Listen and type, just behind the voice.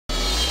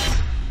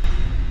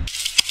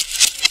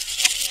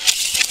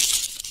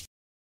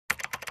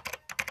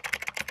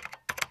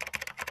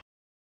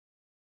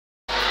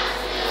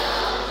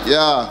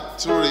Yeah,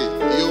 truly,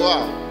 you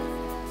are.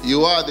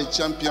 You are the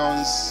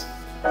champions.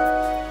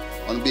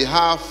 On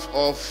behalf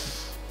of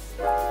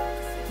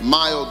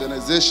my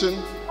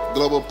organization,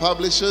 Global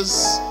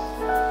Publishers,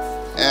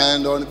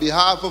 and on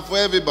behalf of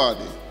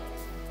everybody,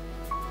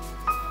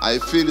 I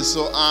feel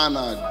so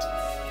honored,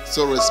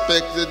 so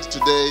respected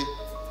today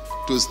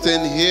to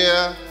stand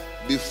here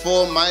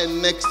before my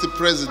next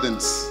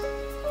presidents,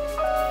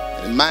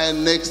 and my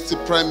next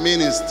prime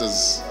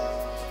ministers,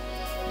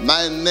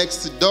 my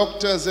next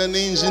doctors and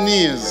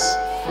engineers,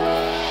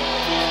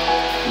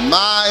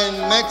 my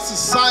next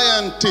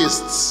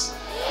scientists,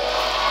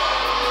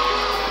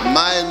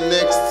 my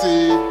next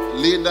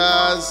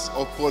leaders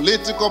of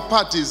political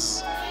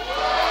parties,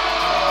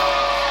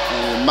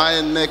 and my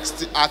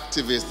next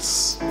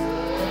activists.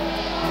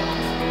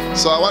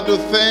 So I want to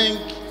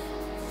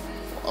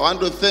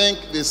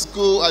thank the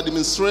school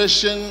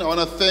administration. I want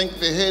to thank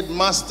the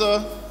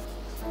headmaster.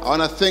 I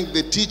want to thank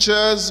the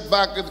teachers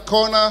back at the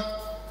corner.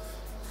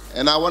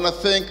 And I want to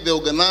thank the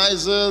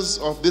organizers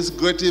of this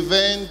great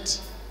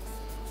event.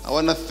 I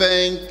want to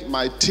thank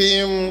my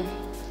team.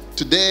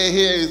 Today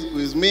here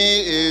with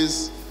me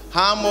is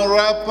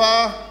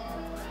Hamorapa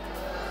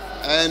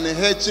and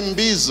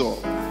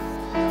Hechimbizo.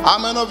 How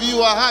many of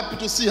you are happy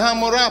to see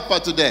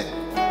Hamorapa today?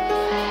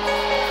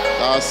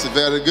 That's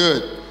very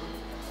good.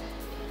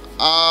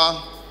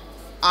 I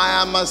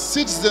am a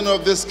citizen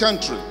of this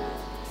country.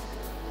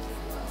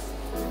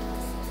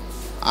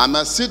 I'm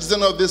a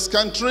citizen of this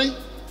country.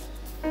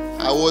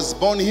 I was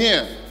born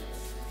here.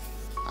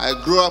 I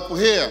grew up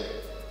here.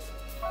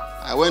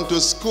 I went to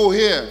school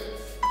here.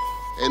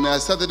 And I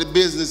started the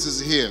businesses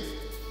here.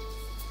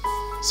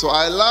 So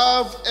I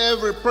love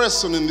every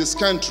person in this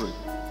country,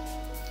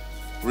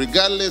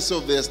 regardless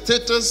of their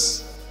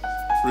status,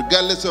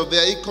 regardless of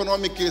their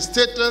economic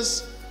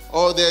status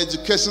or their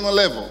educational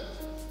level.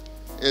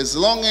 As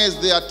long as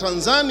they are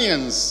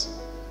Tanzanians,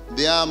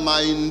 they are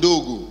my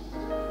ndugu.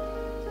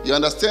 You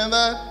understand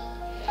that?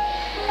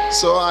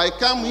 So I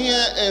come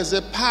here as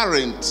a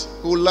parent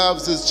who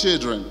loves his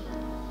children.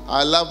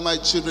 I love my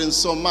children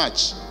so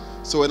much.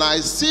 So when I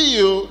see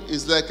you,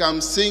 it's like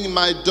I'm seeing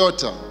my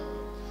daughter.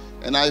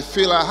 And I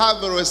feel I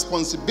have a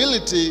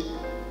responsibility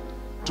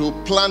to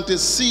plant a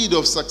seed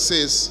of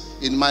success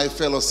in my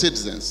fellow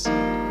citizens.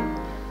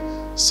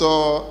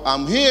 So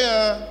I'm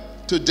here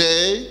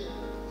today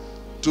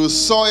to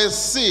sow a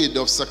seed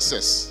of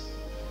success.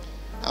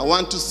 I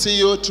want to see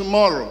you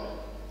tomorrow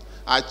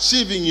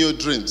achieving your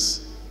dreams.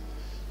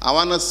 I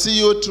want to see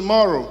you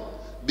tomorrow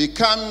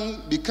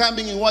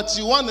becoming what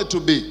you wanted to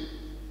be.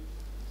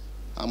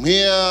 I'm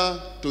here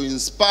to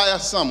inspire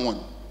someone.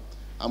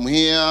 I'm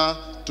here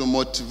to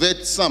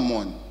motivate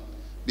someone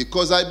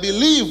because I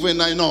believe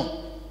and I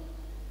know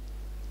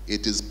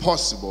it is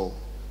possible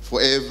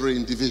for every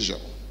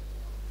individual.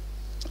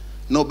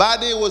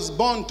 Nobody was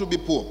born to be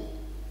poor.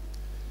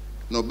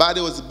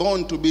 Nobody was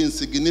born to be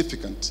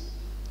insignificant.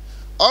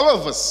 All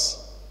of us,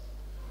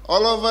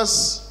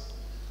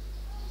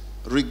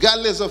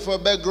 regardless of our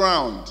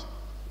background,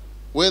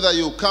 whether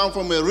you come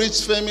from a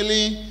rich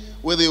family,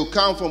 whether you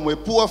come from a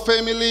poor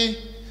family,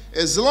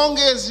 as long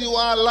as you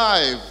are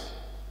alive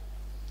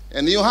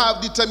and you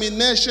have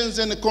determinations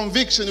and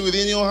conviction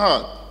within your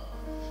heart,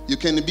 you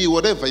can be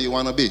whatever you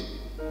want to be.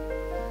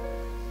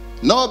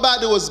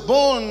 Nobody was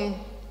born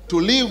to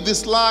live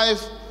this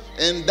life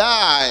and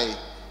die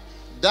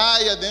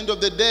at the end of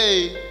the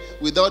day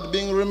without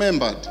being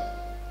remembered.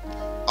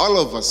 All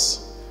of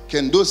us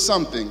can do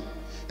something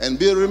and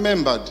be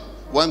remembered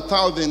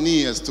 1,000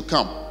 years to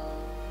come.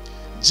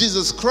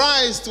 Jesus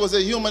Christ was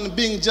a human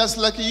being just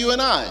like you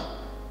and I.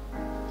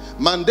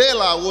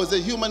 Mandela was a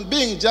human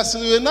being just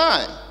like you and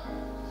I.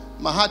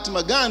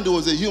 Mahatma Gandhi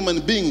was a human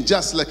being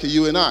just like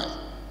you and I.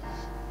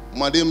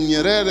 Mwalimu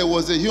Nyerere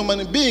was a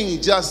human being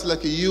just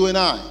like you and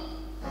I.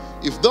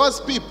 If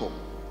those people,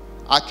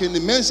 I can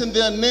mention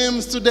their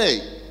names today,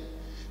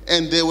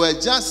 and they were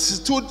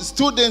just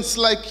students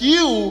like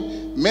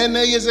you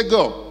many years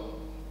ago,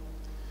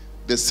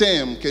 the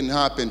same can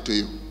happen to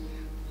you.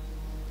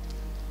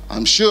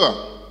 I'm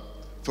sure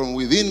from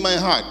within my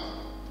heart,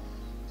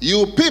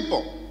 you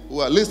people who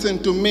are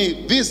listening to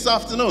me this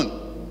afternoon,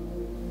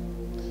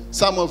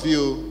 some of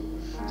you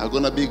are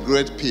going to be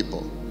great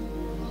people.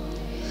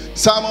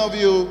 Some of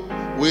you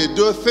will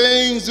do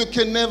things you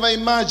can never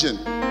imagine.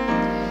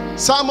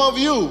 Some of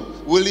you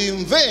will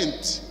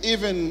invent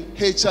even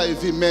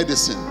HIV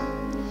medicine.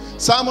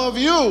 Some of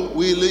you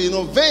will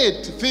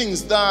innovate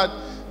things that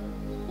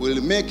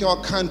will make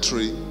our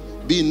country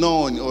be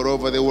known all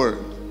over the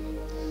world.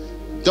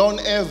 Don't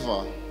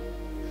ever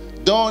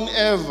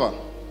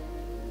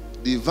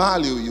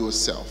devalue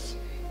yourself.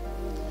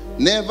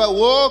 Never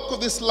walk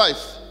this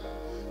life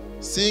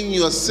seeing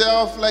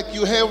yourself like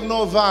you have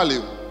no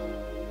value.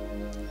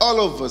 All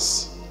of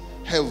us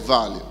have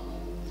value.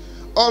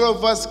 All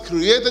of us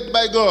created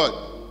by God,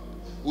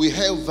 we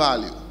have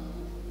value.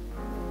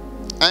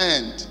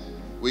 And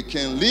we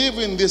can live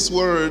in this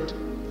world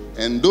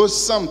and do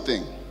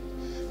something,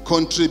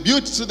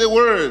 contribute to the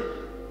world,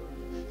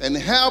 and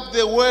help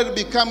the world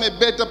become a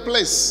better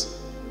place.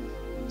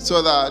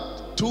 so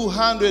that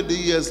 200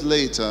 years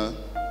later,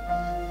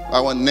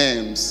 our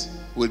names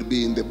will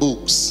be in the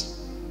books.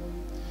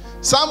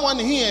 Someone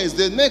here is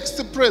the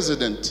next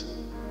president.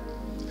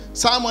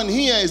 Someone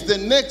here is the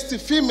next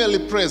female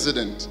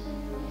president.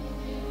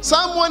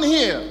 Someone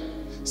here,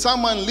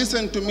 someone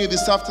listen to me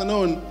this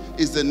afternoon,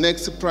 is the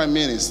next prime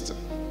minister.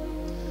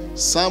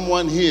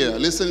 Someone here,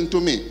 listen to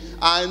me.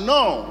 I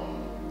know,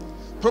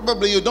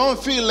 probably you don't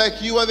feel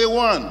like you are the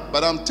one,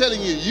 but I'm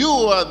telling you, you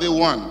are the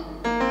one.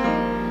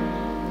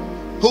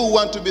 Who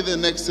want to be the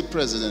next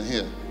president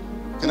here?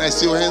 Can I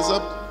see your hands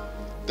up?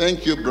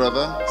 Thank you,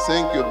 brother.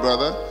 Thank you,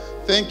 brother.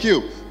 Thank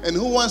you. And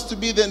who wants to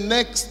be the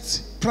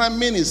next prime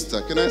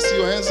minister? Can I see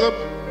your hands up?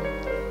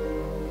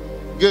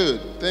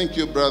 Good. Thank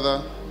you,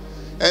 brother.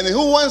 And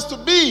who wants to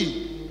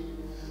be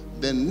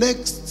the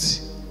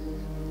next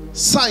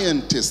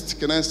scientist?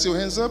 Can I see your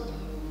hands up?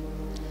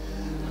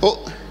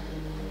 Oh.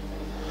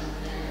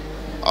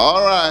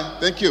 All right.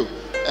 Thank you.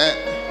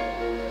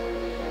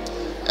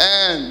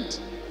 And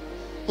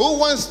who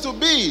wants to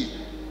be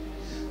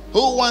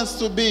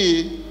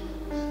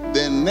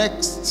the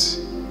next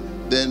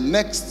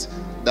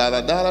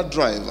dara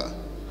driver?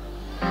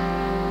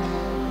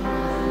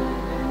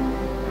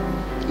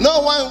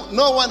 No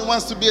one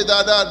wants to be a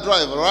dara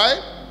driver,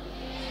 right?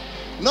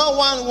 No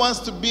one wants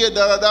to be a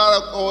dara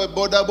or a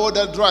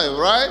boda driver,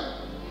 right?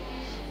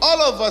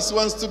 All of us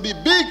wants to be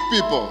big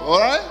people, all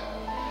right?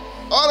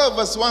 All of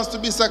us wants to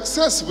be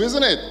successful,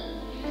 isn't it?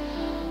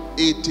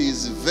 It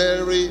is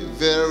very,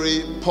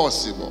 very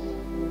possible.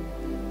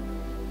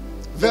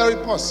 Very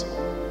possible.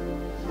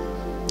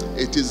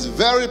 It is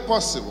very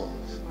possible.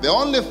 The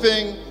only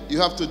thing you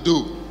have to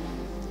do,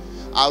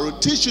 I will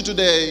teach you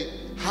today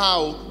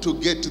how to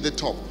get to the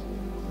top.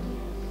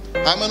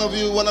 How many of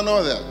you want to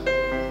know that?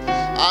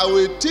 I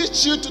will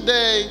teach you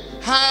today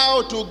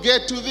how to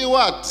get to the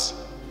what?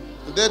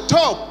 The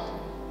top.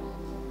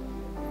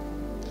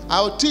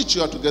 I will teach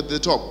you how to get to the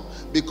top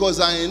because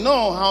I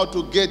know how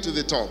to get to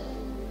the top.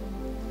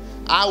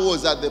 I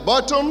was at the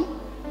bottom,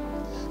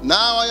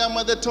 now I am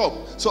at the top.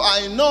 So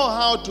I know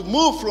how to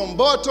move from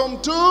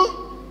bottom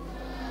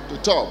to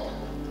top.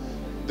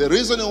 The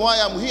reason why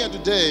I'm here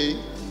today,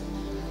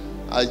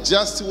 I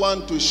just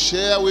want to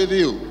share with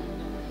you.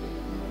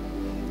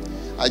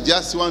 I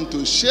just want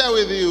to share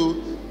with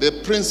you the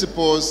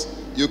principles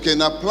you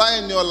can apply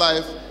in your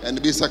life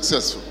and be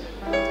successful.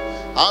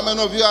 How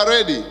many of you are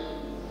ready?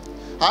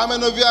 How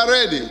many of you are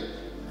ready?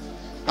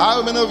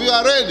 How many of you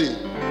are ready?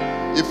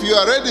 If you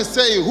are ready,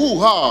 say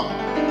hoo-ha.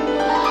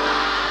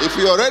 If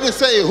you are ready,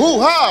 say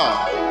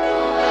hoo-ha.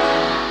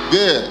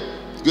 Good,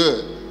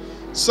 good.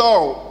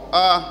 So,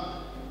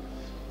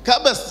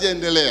 kabla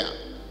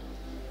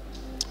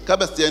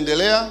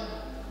sijaendelea,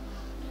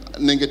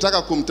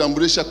 ningetaka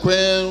kumtambulisha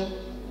kwenu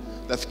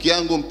rafiki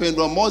yangu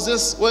mpendwa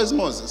Moses. Where's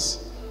Moses?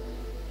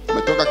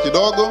 Umetoka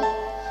kidogo,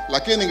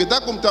 lakini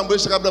ningetaka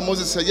kumtambulisha kabla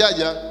Moses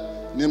hajaja,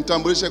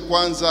 nimtambulishe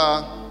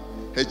kwanza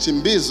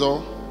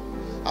Hechimbizo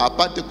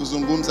apate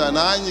kuzungumza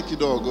nanyi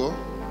kidogo,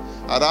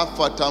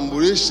 halafu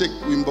atambulishe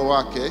wimbo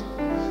wake,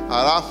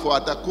 halafu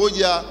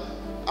atakuja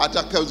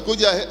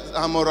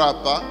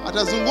Hamorapa,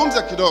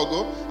 atazungumza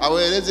kidogo,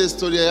 awaeleze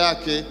historia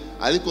yake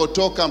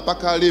alikotoka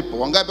mpaka alipo.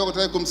 Wangapi wako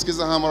tayari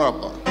kumsikiza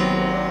Hamorapa?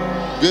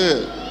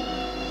 Good.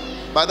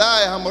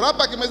 Baadaye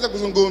Hamorapa akimaliza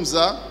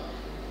kuzungumza,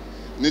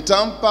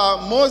 nitampa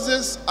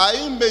Moses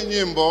aimbe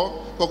nyimbo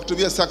kwa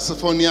kutumia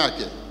saxophone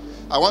yake.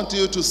 I want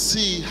you to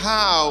see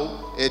how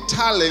a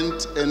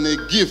talent and a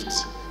gift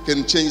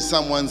can change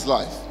someone's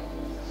life.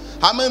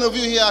 How many of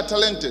you here are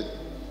talented?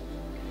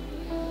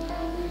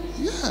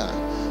 Yeah.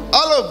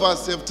 All of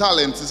us have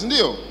talents,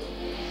 sindio?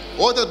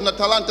 Wote tuna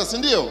talanta,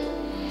 sindio?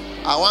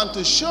 I want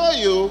to show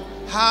you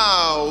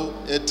how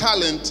a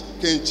talent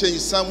can change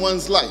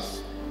someone's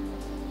life.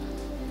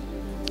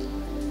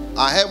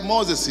 I have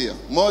Moses here.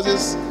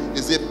 Moses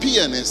is a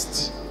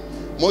pianist.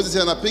 Moses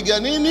anapiga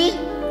nini?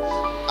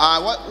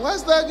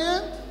 What's that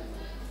again?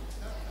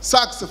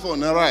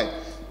 Saxophone, all right.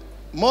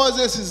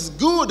 Moses is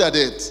good at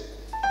it.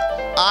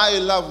 I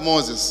love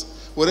Moses.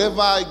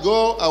 Wherever I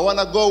go, I want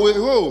to go with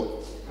who?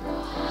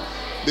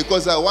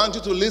 Because I want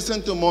you to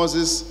listen to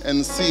Moses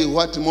and see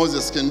what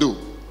Moses can do.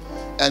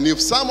 And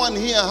if someone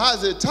here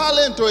has a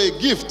talent or a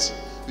gift,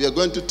 we are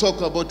going to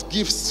talk about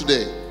gifts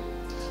today.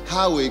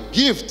 How a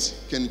gift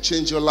can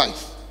change your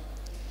life.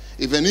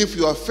 Even if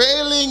you are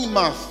failing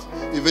math,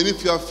 even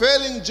if you are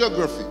failing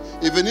geography,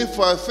 even if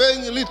you are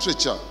failing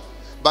literature,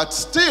 but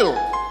still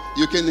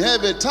you can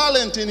have a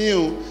talent in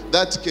you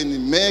that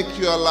can make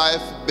your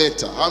life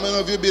better. How many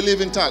of you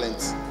believe in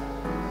talents?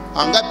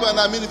 Wangapi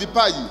wanaamini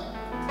vipaji?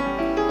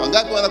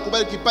 Wangapi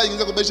wanakubali kipaji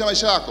kinaweza kubadilisha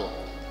maisha yako?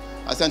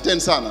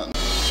 Asanteni sana.